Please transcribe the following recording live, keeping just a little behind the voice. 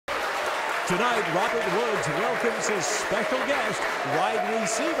Tonight, Robert Woods welcomes his special guest, wide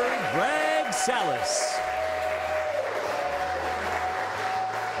receiver Greg Salas.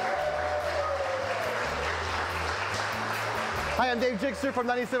 Hi, I'm Dave Jixter from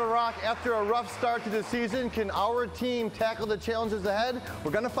 97 Rock. After a rough start to the season, can our team tackle the challenges ahead?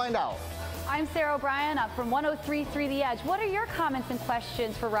 We're going to find out. I'm Sarah O'Brien up from 103.3 The Edge. What are your comments and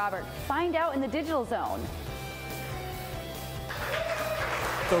questions for Robert? Find out in the Digital Zone.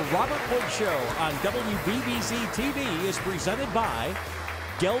 The Robert Woods Show on WBBZ-TV is presented by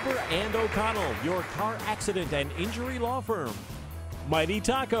Gelber and O'Connell, your car accident and injury law firm. Mighty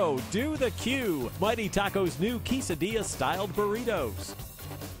Taco, do the Q. Mighty Taco's new quesadilla-styled burritos.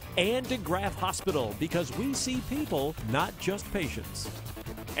 And DeGraff Hospital, because we see people, not just patients.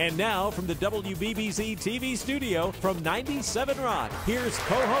 And now, from the WBBZ-TV studio from 97 Rock, here's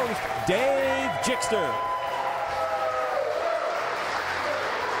co-host Dave Jixter.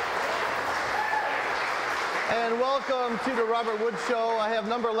 And welcome to the Robert Woods Show. I have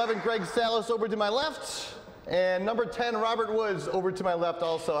number 11, Greg Salas, over to my left. And number 10, Robert Woods, over to my left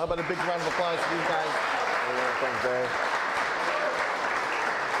also. How about a big round of applause for these guys? Yeah, thanks, Dave.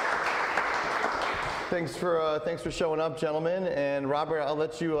 Thanks for showing up, gentlemen. And Robert, I'll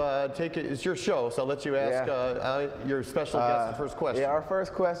let you take it. It's your show, so I'll let you ask your special guest the first question. Yeah, our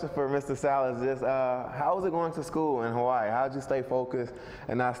first question for Mr. Salas is, how was it going to school in Hawaii? How did you stay focused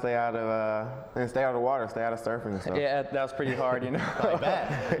and not stay out of the water, stay out of surfing and stuff? Yeah, that was pretty hard, you know. I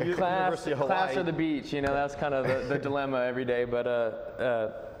bet. Class or the beach, you know, that's kind of the dilemma every day. But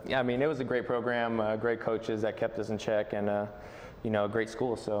yeah, I mean, it was a great program, great coaches that kept us in check, and you know, a great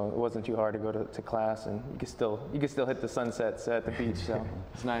school, so it wasn't too hard to go to class, and you could still hit the sunsets at the beach, so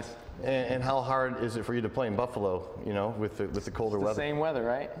it's nice. And how hard is it for you to play in Buffalo, you know, with the colder weather? The same weather,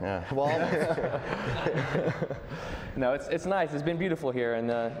 right? Yeah. Well, no, it's nice. It's been beautiful here, and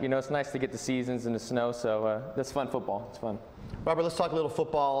you know, it's nice to get the seasons in the snow, so that's fun football. It's fun. Robert, let's talk a little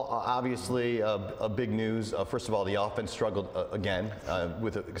football. Obviously, a big news. First of all, the offense struggled again,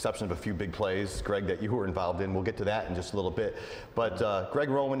 with the exception of a few big plays, Greg, that you were involved in. We'll get to that in just a little bit. But Greg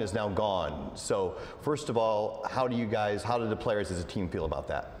Roman is now gone. So, first of all, how do the players as a team feel about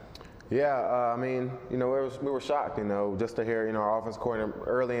that? Yeah, I mean, you know, we were shocked, you know, just to hear, you know, our offense coordinator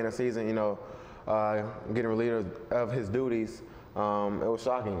early in the season, you know, getting relieved of his duties. It was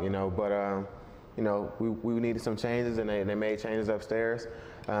shocking, you know, but you know, we needed some changes, and they made changes upstairs,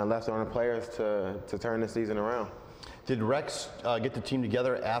 left it on the players to turn the season around. Did Rex get the team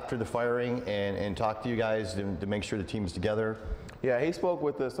together after the firing and talk to you guys to make sure the team's together? Yeah, he spoke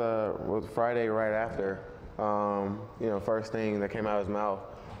with us Friday right after. You know, first thing that came out of his mouth,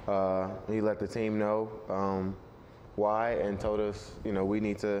 he let the team know why, and told us, you know, we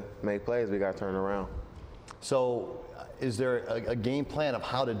need to make plays. We got to turn around. So, is there a game plan of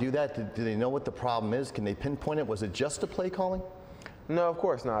how to do that? Do they know what the problem is? Can they pinpoint it? Was it just a play calling? No, of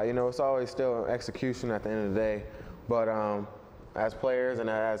course not. You know, it's always still execution at the end of the day. But as players and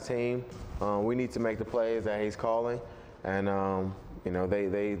as a team, we need to make the plays that he's calling. And, you know,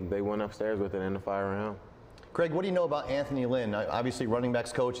 they went upstairs with it in the fire round. Greg, what do you know about Anthony Lynn? Obviously, running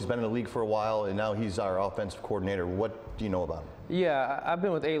backs coach. He's been in the league for a while, and now he's our offensive coordinator. What do you know about him? Yeah, I've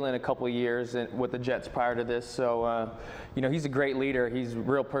been with A-Lynn a couple of years with the Jets prior to this, so you know, he's a great leader. He's a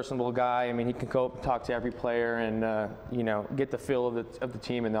real personable guy. I mean, he can go talk to every player and you know, get the feel of the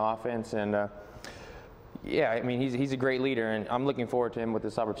team and the offense. And yeah, I mean, he's a great leader, and I'm looking forward to him with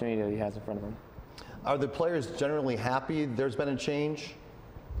this opportunity that he has in front of him. Are the players generally happy there's been a change?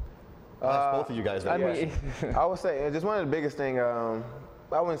 Both of you guys. I mean, I would say just one of the biggest thing. I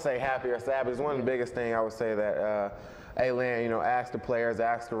wouldn't say happy or sad, but it's one of the biggest thing I would say that A-Lynn, you know, asked the players,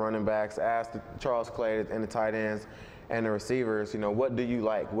 asked the running backs, asked Charles Clay and the tight ends and the receivers, you know, what do you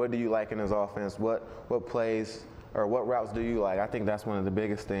like? What do you like in his offense? What plays or what routes do you like? I think that's one of the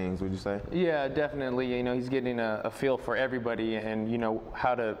biggest things, would you say? Yeah, definitely. You know, he's getting a feel for everybody and, you know,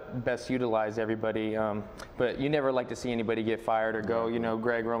 how to best utilize everybody. But you never like to see anybody get fired or go. You know,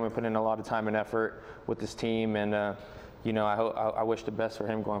 Greg Roman put in a lot of time and effort with this team, and, you know, I wish the best for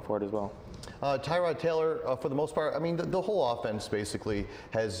him going forward as well. Tyrod Taylor, for the most part, I mean, the whole offense basically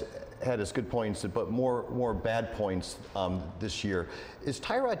has had its good points, but more bad points this year. Is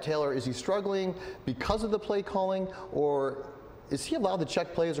Tyrod Taylor, is he struggling because of the play calling, or is he allowed to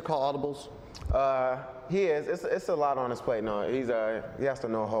check plays or call audibles? He is. It's a lot on his plate. No, he has to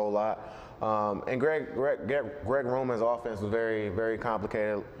know a whole lot. And Greg Roman's offense was very, very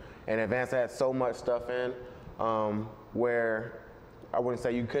complicated, and Advance had so much stuff in where I wouldn't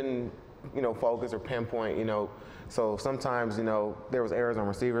say you couldn't, you know, focus or pinpoint, you know. So sometimes, you know, there was errors on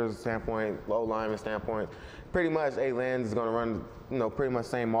receivers standpoint, low lineman standpoint, pretty much A-Lens is going to run, pretty much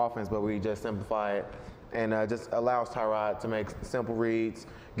same offense, but we just simplify it and just allows Tyrod to make simple reads,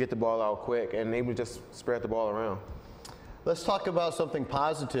 get the ball out quick, and able to just spread the ball around. Let's talk about something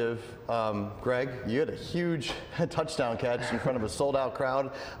positive. Greg, you had a huge touchdown catch in front of a sold-out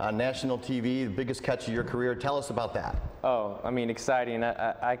crowd on national TV, the biggest catch of your career. Tell us about that. Oh, I mean, exciting.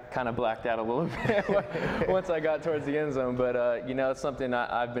 I kind of blacked out a little bit once I got towards the end zone, but it's something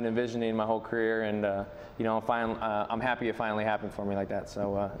I've been envisioning my whole career, and I'm happy it finally happened for me like that.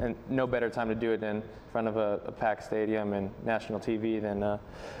 So, and no better time to do it than in front of a packed stadium and national TV than,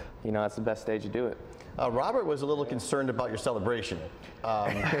 that's the best stage to do it. Robert was a little concerned about your celebration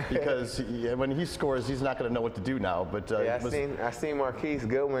because when he scores, he's not going to know what to do now. But I seen Marquise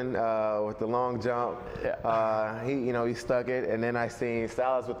Goodwin with the long jump. Yeah. He stuck it, and then I seen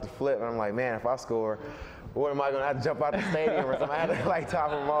Salas with the flip, and I'm like, man, if I score, what am I going to have to jump out the stadium or something? I had to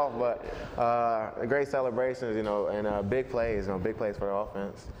top him off. But great celebrations, and big plays, big plays for the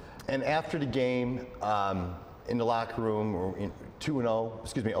offense. And after the game, in the locker room, we're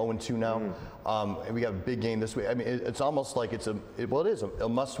 0-2 now. And we got a big game this week. I mean, it's almost like it is a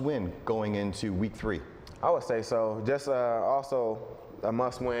must-win going into week 3. I would say so. Just also a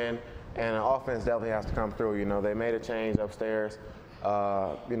must-win, and the offense definitely has to come through. They made a change upstairs.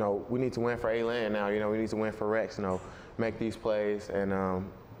 We need to win for A-Land now. We need to win for Rex. Make these plays and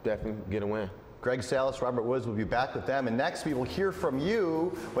definitely get a win. Greg Salas, Robert Woods will be back with them. And next we will hear from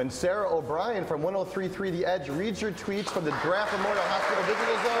you when Sarah O'Brien from 103.3 The Edge reads your tweets from the Draft Memorial Hospital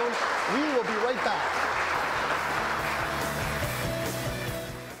Digital Zone. We will be right back.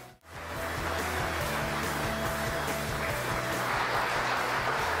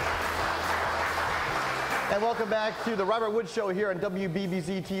 And welcome back to the Robert Woods Show here on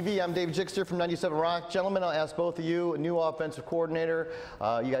WBBZ-TV. I'm Dave Jixter from 97 Rock. Gentlemen, I'll ask both of you, a new offensive coordinator.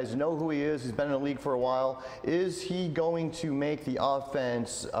 You guys know who he is. He's been in the league for a while. Is he going to make the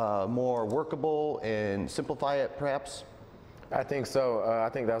offense more workable and simplify it, perhaps? I think so. I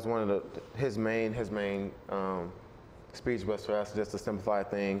think that's one of his main speech was for us, just to simplify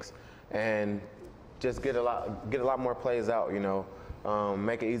things and just get a lot more plays out.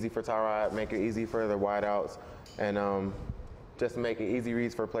 Make it easy for Tyrod, make it easy for the wideouts, and just make it easy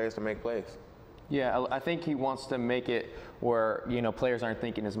reads for players to make plays. Yeah, I think he wants to make it where players aren't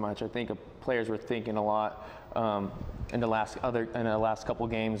thinking as much. I think players were thinking a lot in the last couple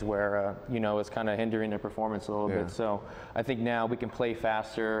games where it's kind of hindering their performance a little bit. So I think now we can play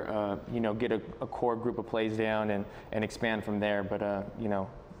faster, get a core group of plays down and expand from there. But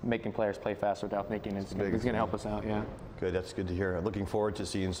making players play faster without thinking is going to help us out. Yeah. Good, that's good to hear. Looking forward to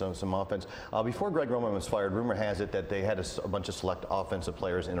seeing some offense. Before Greg Roman was fired, rumor has it that they had a bunch of select offensive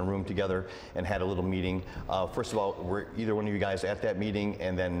players in a room together and had a little meeting. First of all, were either one of you guys at that meeting?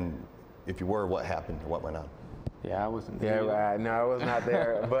 And then, if you were, what happened or what went on? Yeah, I wasn't there. Yeah, no, I was not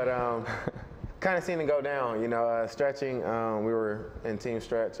there. But kind of seen it go down. Stretching. We were in team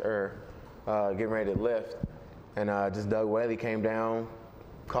stretch or getting ready to lift, and just Doug Whaley came down,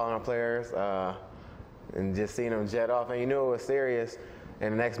 calling our players. And just seeing them jet off, and you knew it was serious.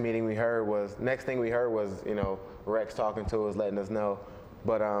 And the next thing we heard was, Rex talking to us, letting us know.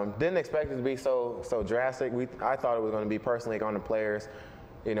 But didn't expect it to be so drastic. I thought it was going to be personally on the players.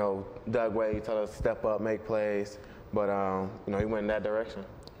 Doug Whaley told us to step up, make plays, but he went in that direction.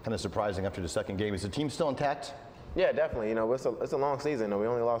 Kind of surprising after the second game. Is the team still intact? Yeah, definitely. It's a long season. We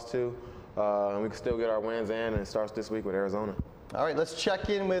only lost 2, and we can still get our wins in, and it starts this week with Arizona. All right, let's check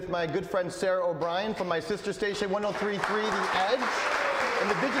in with my good friend Sarah O'Brien from my sister station 103.3 The Edge. And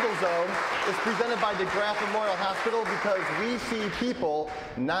the Digital Zone is presented by DeGraff Memorial Hospital because we see people,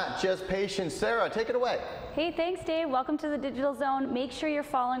 not just patients. Sarah, take it away. Hey, thanks, Dave. Welcome to the Digital Zone. Make sure you're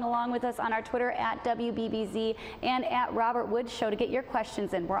following along with us on our Twitter at WBBZ and at Robert Woods Show to get your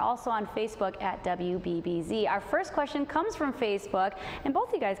questions in. We're also on Facebook at WBBZ. Our first question comes from Facebook, and both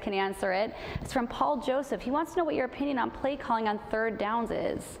of you guys can answer it. It's from Paul Joseph. He wants to know what your opinion on play calling on third downs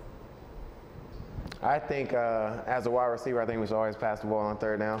is. I think as a wide receiver, I think we should always pass the ball on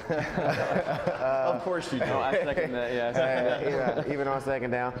third down. Of course you do. I second that, yeah. Even on second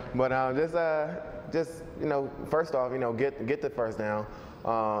down. But just first off, get the first down,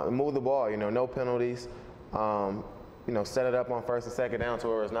 move the ball. No penalties. Set it up on first and second down to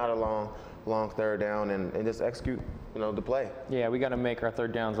where it's not a long third down, and just execute the play. Yeah, we got to make our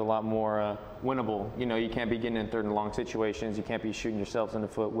third downs a lot more winnable. You can't be getting in third and long situations. You can't be shooting yourselves in the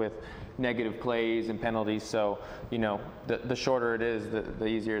foot with negative plays and penalties. So, the shorter it is, the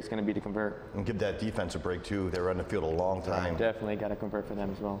easier it's going to be to convert. And give that defense a break, too. They were on the field a long time. Definitely got to convert for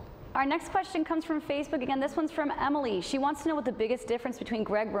them as well. Our next question comes from Facebook. Again, this one's from Emily. She wants to know what the biggest difference between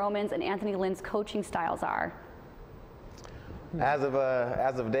Greg Roman's and Anthony Lynn's coaching styles are. As of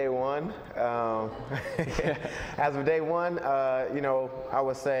day one, as of day one, you know, I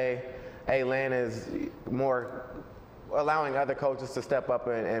would say A-Lane is more allowing other coaches to step up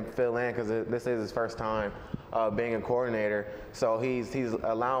and fill in, because this is his first time being a coordinator. So he's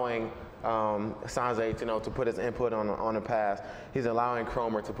allowing Sanjay, you know, to put his input on the pass. He's allowing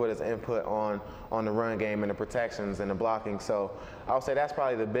Cromer to put his input on the run game and the protections and the blocking. So I would say that's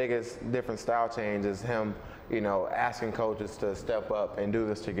probably the biggest different style change, is him, you know, asking coaches to step up and do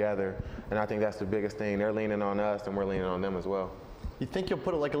this together. And I think that's the biggest thing. They're leaning on us, and we're leaning on them as well. You think you'll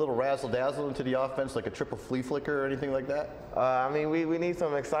put like a little razzle-dazzle into the offense, like a triple flea flicker or anything like that? I mean, we need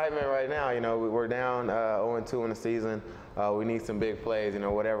some excitement right now. You know, we're down 0-2 in the season. We need some big plays, you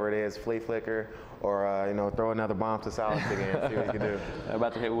know, whatever it is, flea flicker, or, you know, throw another bomb to Salas again, see what he can do. I'm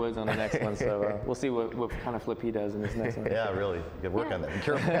about to hit Woods on the next one, so we'll see what kind of flip he does in this next one. Yeah, really. You got to work on that. Be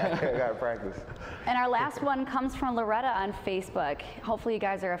careful. Got to practice. And our last one comes from Loretta on Facebook. Hopefully you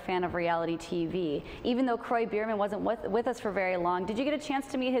guys are a fan of reality TV. Even though Croy Bierman wasn't with us for very long, did you get a chance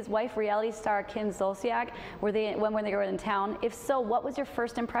to meet his wife, reality star Kim Zolciak, when they were in town? If so, what was your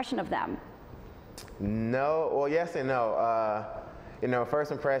first impression of them? No, well, yes and no. You know,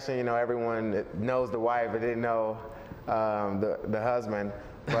 first impression, you know, everyone knows the wife, but didn't know the husband.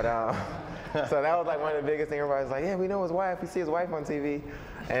 But so that was like one of the biggest things. Everybody's like, yeah, we know his wife. We see his wife on TV.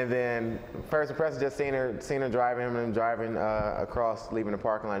 And then first impression, just seeing her driving him and driving across, leaving the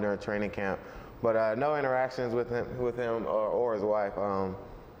parking lot during training camp. But no interactions with him or his wife.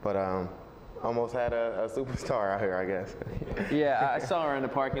 Almost had a superstar out here, I guess. Yeah, I saw her in the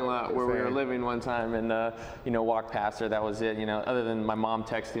parking lot where we were living one time, and you know, walked past her. That was it. You know, other than my mom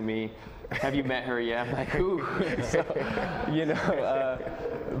texting me, "Have you met her yet?" I'm like, "Who?" So, you know,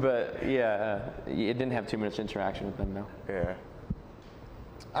 but yeah, it didn't have too much interaction with them, no. Yeah.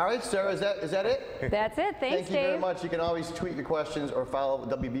 All right, Sarah, is that it? That's it. Thanks, Dave. Thank you very much. You can always tweet your questions or follow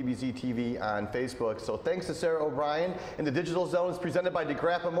WBBZ-TV on Facebook. So thanks to Sarah O'Brien. And the Digital Zone is presented by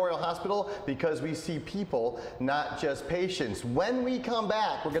DeGraff Memorial Hospital, because we see people, not just patients. When we come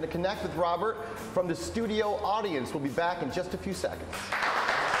back, we're going to connect with Robert from the studio audience. We'll be back in just a few seconds.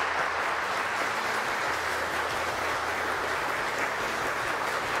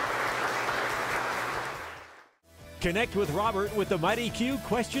 Connect with Robert with the Mighty Q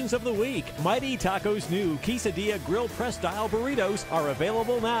Questions of the Week. Mighty Taco's new Quesadilla Grill Press Style Burritos are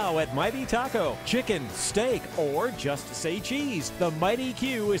available now at Mighty Taco. Chicken, steak, or just say cheese. The Mighty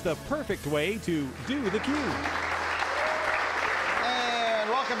Q is the perfect way to do the Q. And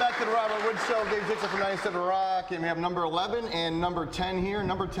welcome back to the Robert Wood Show. Dave Dixon from 97 Rock. And we have number 11 and number 10 here.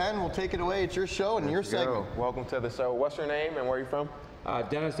 Number 10, we'll take it away. It's your show and your segment. Welcome to the show. What's your name and where are you from?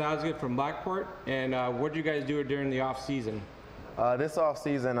 Dennis Osgood from Blackport. And what did you guys do during the off season? This off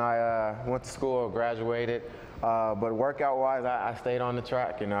season, I went to school, graduated, but workout wise, I stayed on the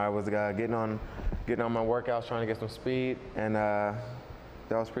track. You know, I was getting on my workouts, trying to get some speed, and that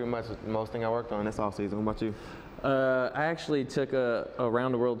was pretty much the most thing I worked on this off season. What about you? I actually took a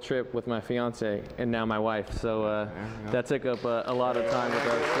round the world trip with my fiance and now my wife, so that took up a lot of time with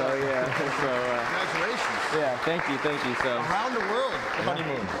us. So yeah, Congratulations. Yeah, thank you. So around the world, the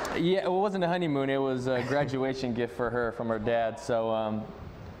honeymoon. Yeah, well, it wasn't a honeymoon. It was a graduation gift for her from her dad. So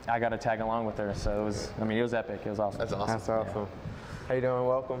I got to tag along with her. So it was, I mean, it was epic. It was awesome. That's awesome. That's awesome. How you doing?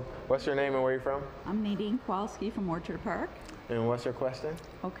 Welcome. What's your name and where are you from? I'm Nadine Kowalski from Orchard Park. And what's your question?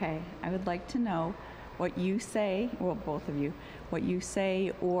 Okay, I would like to know what you say, well, both of you, what you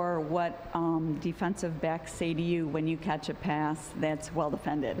say or what defensive backs say to you when you catch a pass that's well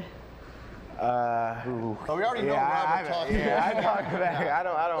defended. Oh, we already know Robert talking. Yeah, I talk back. I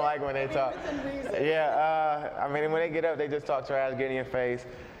don't like when they talk. Yeah, I mean, when they get up, they just talk trash, get in your face,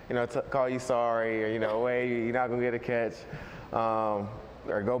 you know, call you sorry, or, you know, wait, you're not going to get a catch.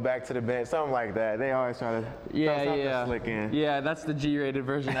 Or go back to the bench, something like that. They always try to slick in. Yeah, that's the G-rated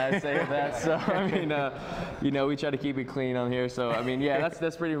version, I'd say, of that. So, I mean, you know, we try to keep it clean on here. So, I mean, yeah,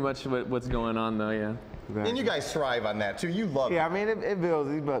 that's pretty much what's going on, though, yeah. Exactly. And you guys thrive on that, too. You love it. Yeah, I mean, it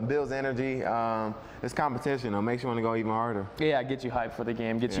builds energy. It's competition, though. Makes you want to go even harder. Yeah, it gets you hyped for the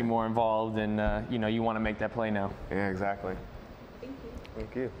game, gets you more involved, and, you know, you want to make that play now. Yeah, exactly. Thank you.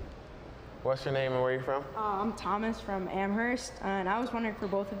 Thank you. What's your name and where are you from? I'm Thomas from Amherst, and I was wondering for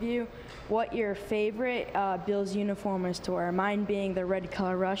both of you what your favorite Bills uniform is to wear, mine being the red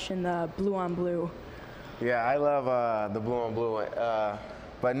color rush and the blue on blue. Yeah, I love the blue on blue.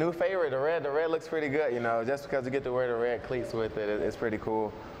 But new favorite, the red looks pretty good, you know, just because you get to wear the red cleats with it, it's pretty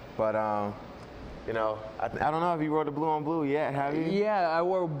cool. But, you know, I don't know if you wore the blue on blue yet, have you? Yeah, I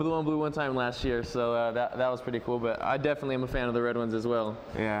wore blue on blue one time last year, so that was pretty cool. But I definitely am a fan of the red ones as well.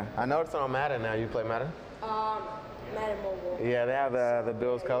 Yeah, I noticed on Madden now. You play Madden? Madden Mobile. Yeah, they have the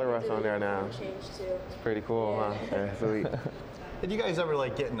Bills color rush on there now. Changed too. It's pretty cool, huh? Yeah, sweet. Did you guys ever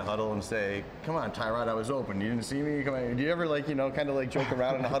like get in the huddle and say, "Come on, Tyrod, I was open. You didn't see me." Come on. Did you ever like kind of like joke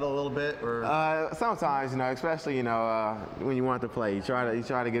around in the huddle a little bit, or? Sometimes, especially when you want to play, you try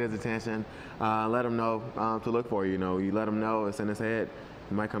to get his attention, let him know to look for you. You let him know it's in his head.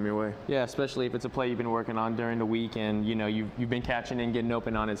 It might come your way. Yeah, especially if it's a play you've been working on during the week and you've been catching and getting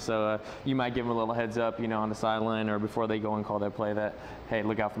open on it. So you might give them a little heads up, on the sideline or before they go and call their play that, hey,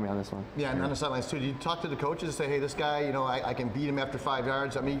 look out for me on this one. Yeah, and on the sidelines too. Do you talk to the coaches and say, hey, this guy, I can beat him after 5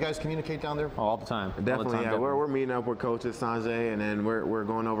 yards? I mean, you guys communicate down there? Oh, all the time. Definitely, yeah. We're meeting up with coaches, Sanjay, and then we're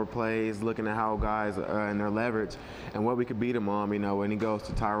going over plays, looking at how guys and their leverage and what we could beat him on. When he goes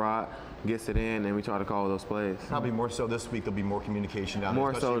to Tyrod, gets it in, and we try to call those plays. Probably more so this week. There'll be more communication down there.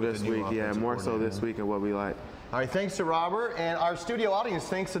 More so this week, yeah. More so this week and what we like. All right, thanks to Robert and our studio audience.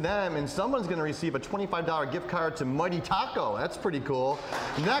 Thanks to them, and someone's going to receive a $25 gift card to Mighty Taco. That's pretty cool.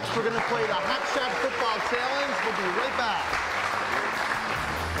 Next, we're going to play the Hot Shot Football Challenge. We'll be right back.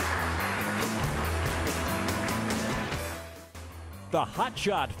 The Hot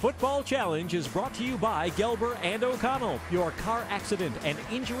Shot Football Challenge is brought to you by Gelber and O'Connell, your car accident and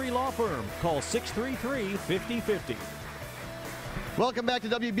injury law firm. Call 633-5050. Welcome back to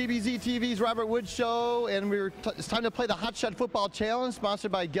WBBZ-TV's Robert Wood Show, and it's time to play the Hot Shot Football Challenge,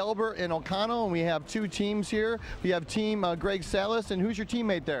 sponsored by Gelber and O'Connell, and we have 2 teams here. We have team Greg Salas, and who's your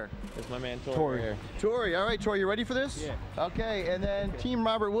teammate there? It's my man Tori here. Tori, all right, Tori, you ready for this? Yeah. Okay, and then team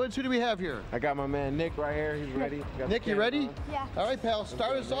Robert Woods, who do we have here? I got my man Nick right here, he's ready. Nick, you ready? Yeah. All right, pal,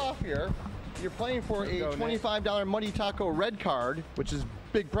 start us off here. You're playing for a $25 Mighty Taco red card, which is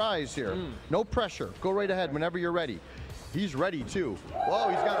big prize here. No pressure, go right ahead whenever you're ready. He's ready too. Whoa,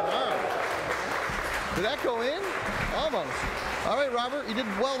 he's got an arm. Did that go in? Almost. All right, Robert, you did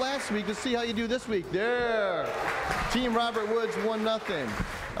well last week. Let's see how you do this week. There. Team Robert Woods 1-0.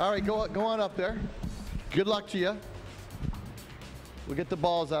 All right, go on up there. Good luck to you. We'll get the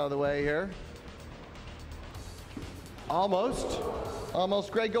balls out of the way here. Almost.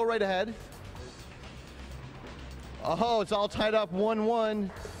 Almost. Greg, go right ahead. Oh, it's all tied up 1-1.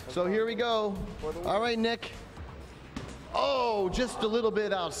 So here we go. All right, Nick. Oh, just a little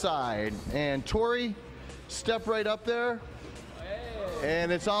bit outside. And Tori, step right up there.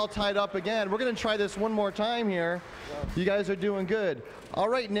 And it's all tied up again. We're going to try this one more time here. You guys are doing good. All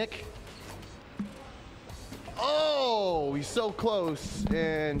right, Nick. Oh, he's so close.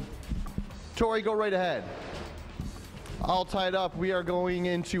 And Tori, go right ahead. All tied up. We are going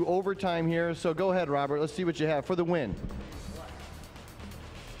into overtime here. So go ahead, Robert. Let's see what you have for the win.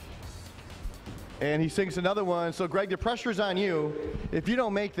 And he sinks another one. So, Greg, the pressure's on you. If you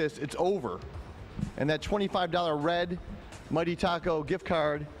don't make this, it's over. And that $25 red Mighty Taco gift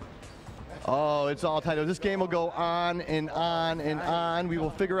card, oh, it's all tied up. This game will go on and on and on. We will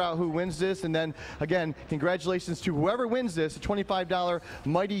figure out who wins this. And then, again, congratulations to whoever wins this, a $25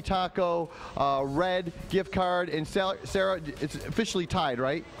 Mighty Taco red gift card. And Sarah, it's officially tied,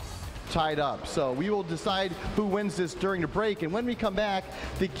 right? Tied up. So we will decide who wins this during the break. And when we come back,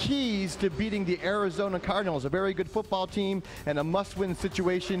 the keys to beating the Arizona Cardinals, a very good football team and a must-win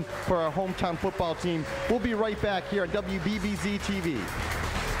situation for our hometown football team. We'll be right back here on WBBZ-TV.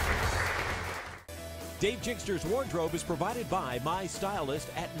 Dave Jigster's wardrobe is provided by My Stylist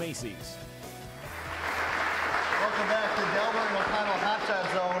at Macy's. Welcome back to Gelber and O'Connell Hot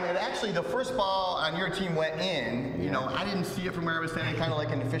Shot Zone. And actually, the first ball on your team went in. I didn't see it from where I was standing, kind of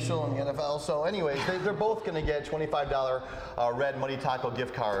like an official in the NFL. So anyways, they're both going to get $25 red Mighty Taco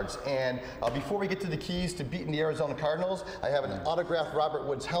gift cards. And before we get to the keys to beating the Arizona Cardinals, I have an autographed Robert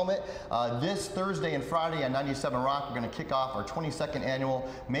Woods helmet. This Thursday and Friday on 97 Rock, we're going to kick off our 22nd annual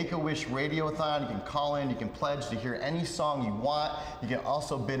Make-A-Wish Radiothon. You can call in, you can pledge to hear any song you want. You can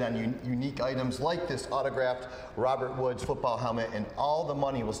also bid on unique items like this autographed Robert Woods football helmet, and all the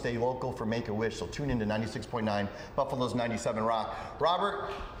money will stay local for Make-A-Wish. So tune in to 96.9 Buffalo's 97 Rock.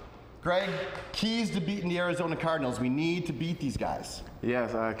 Robert, Greg, keys to beating the Arizona Cardinals. We need to beat these guys.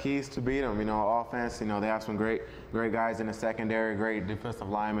 Yes, keys to beat them. Offense, they have some great guys in the secondary, great defensive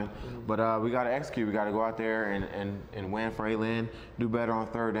linemen. But we got to execute. We got to go out there and win for A-Land, do better on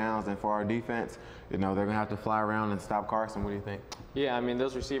third downs. And for our defense, they're going to have to fly around and stop Carson. What do you think? Yeah,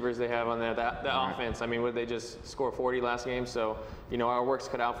 those receivers they have on there, that offense, would they just score 40 last game? So, our work's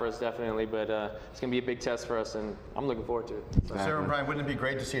cut out for us definitely, but it's going to be a big test for us, and I'm looking forward to it. So, Sarah and Brian, wouldn't it be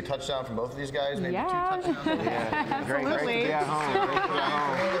great to see a touchdown from both of these guys? Maybe 2 touchdowns? Yeah, great to be at home.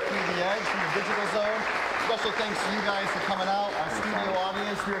 Through the edge, from the digital zone. special thanks to you guys for coming out, our studio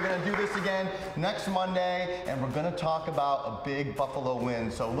audience. We're going to do this again next Monday, and we're going to talk about a big Buffalo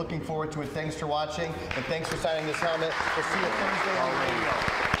win. So looking forward to it. Thanks for watching, and thanks for signing this helmet. We'll see you Thursday on the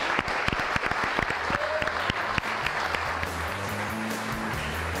radio.